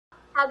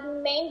had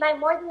been manned by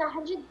more than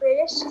 100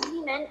 British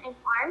seamen and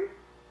armed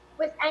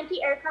with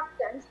anti-aircraft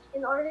guns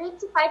in order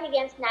to fight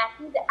against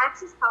Nazis, the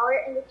Axis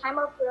power, in the time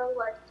of World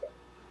War II.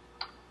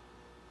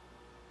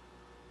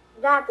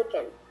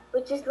 Vatican,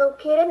 which is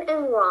located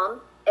in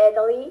Rome,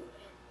 Italy,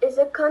 is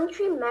a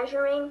country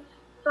measuring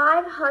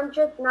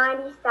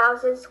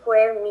 590,000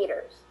 square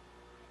meters.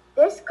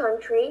 This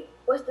country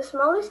was the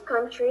smallest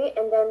country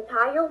in the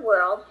entire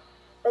world,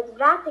 but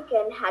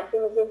Vatican had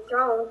been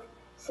dethroned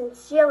since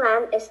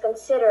Sealand is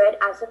considered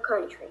as a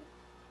country.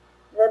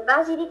 The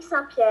Basilique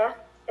Saint-Pierre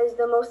is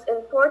the most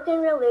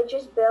important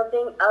religious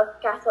building of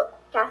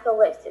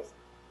Catholicism.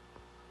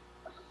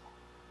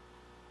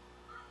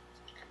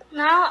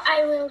 Now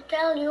I will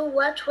tell you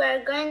what we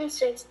are going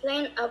to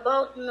explain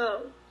about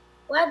Nauru.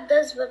 What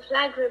does the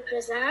flag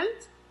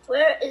represent?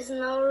 Where is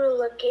Nauru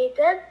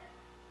located?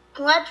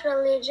 What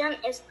religion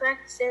is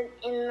practiced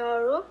in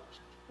Nauru?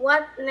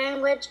 What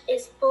language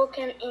is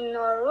spoken in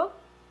Nauru?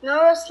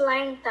 Nauru's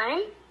lying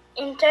time.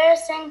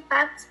 Interesting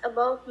facts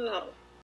about Nauru.